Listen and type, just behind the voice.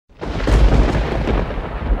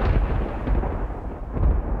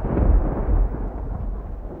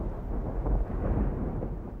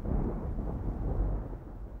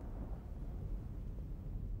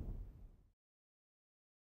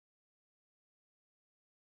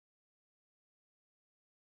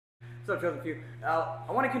What's up, Chosenfew?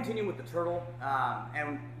 I want to continue with the turtle,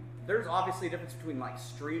 and there's obviously a difference between like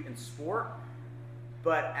street and sport,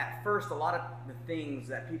 but at first a lot of the things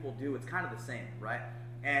that people do, it's kind of the same, right?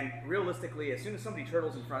 And realistically, as soon as somebody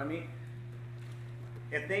turtles in front of me,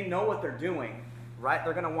 if they know what they're doing, right,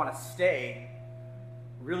 they're going to want to stay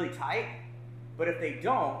really tight, but if they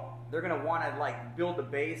don't, they're going to want to like build the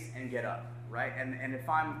base and get up, right? And if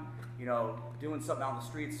I'm, you know, doing something out on the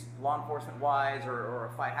streets, law enforcement wise, or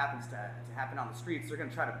a fight happens to happen on the streets, they're going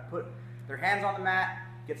to try to put their hands on the mat,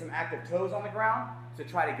 get some active toes on the ground to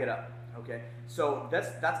try to get up. Okay, so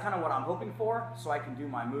that's kind of what I'm hoping for, so I can do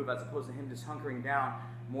my move as opposed to him just hunkering down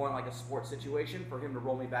more in like a sports situation for him to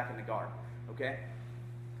roll me back in the guard. Okay,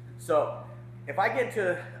 so if I get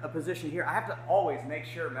to a position here, I have to always make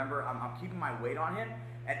sure, remember, I'm keeping my weight on him.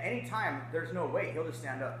 At any time, there's no weight, he'll just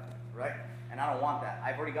stand up, right? And I don't want that.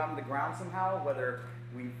 I've already gotten to the ground somehow, whether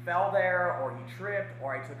we fell there or he tripped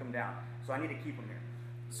or I took him down. So I need to keep him here.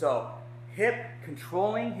 So hip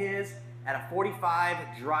controlling his at a 45,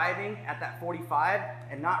 driving at that 45,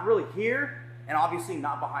 and not really here, and obviously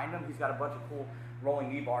not behind him. He's got a bunch of cool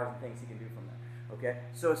rolling knee bars and things he can do from there. Okay?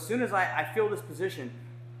 So as soon as I feel this position,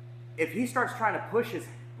 if he starts trying to push his,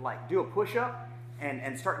 like do a push-up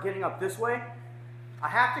and start getting up this way, I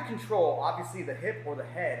have to control, obviously, the hip or the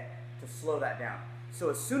head to slow that down. So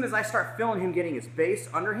as soon as I start feeling him getting his base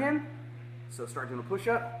under him, so start doing a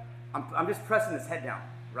push-up, I'm just pressing his head down,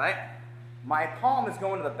 right? My palm is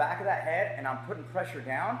going to the back of that head and I'm putting pressure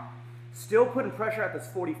down, still putting pressure at this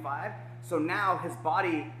 45, so now his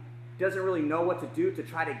body doesn't really know what to do to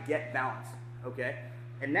try to get balance, okay?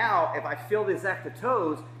 And now, if I feel these active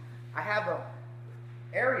toes, I have an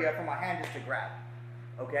area for my hand just to grab,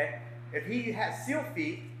 okay? If he has seal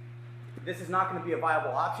feet, this is not going to be a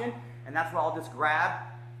viable option, and that's why I'll just grab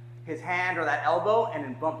his hand or that elbow and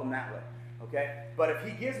then bump him that way, okay? But if he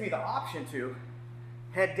gives me the option to,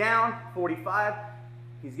 head down, 45,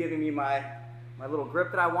 he's giving me my little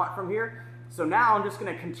grip that I want from here. So now I'm just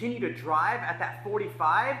going to continue to drive at that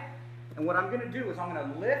 45, and what I'm going to do is I'm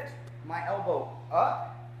going to lift my elbow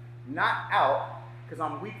up, not out, because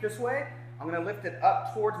I'm weak this way. I'm going to lift it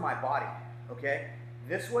up towards my body, okay?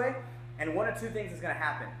 This way, and one of two things is going to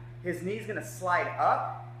happen. His knee's going to slide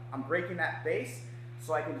up, I'm breaking that base,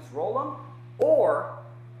 so I can just roll him, or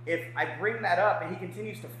if I bring that up and he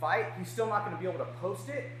continues to fight, he's still not going to be able to post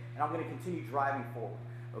it, and I'm going to continue driving forward,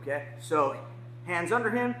 okay? So hands under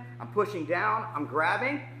him, I'm pushing down, I'm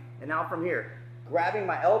grabbing, and now from here, grabbing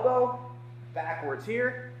my elbow backwards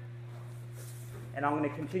here, and I'm going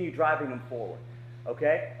to continue driving him forward,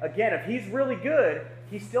 okay? Again, if he's really good,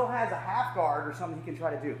 he still has a half guard or something he can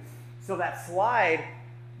try to do. So that slide,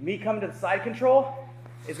 me coming to the side control,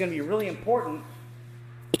 is going to be really important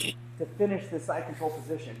to finish this side control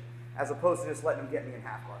position, as opposed to just letting him get me in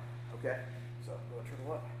half guard, okay? So, go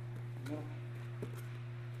turtle up.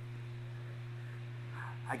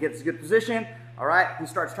 I get this good position, all right? He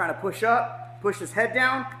starts trying to push up, push his head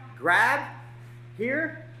down, grab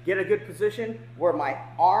here, get a good position where my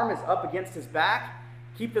arm is up against his back,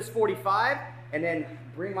 keep this 45, and then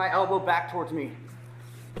bring my elbow back towards me.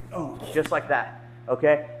 Oh, just like that,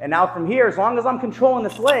 okay? And now from here, as long as I'm controlling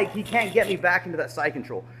this leg, he can't get me back into that side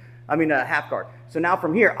control. I mean, half guard. So now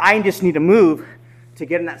from here, I just need to move to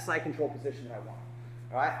get in that side control position that I want.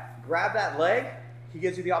 All right? Grab that leg. He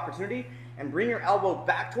gives you the opportunity. And bring your elbow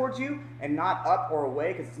back towards you and not up or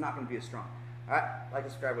away, because it's not going to be as strong. All right? Like,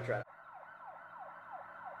 subscribe, we'll try it.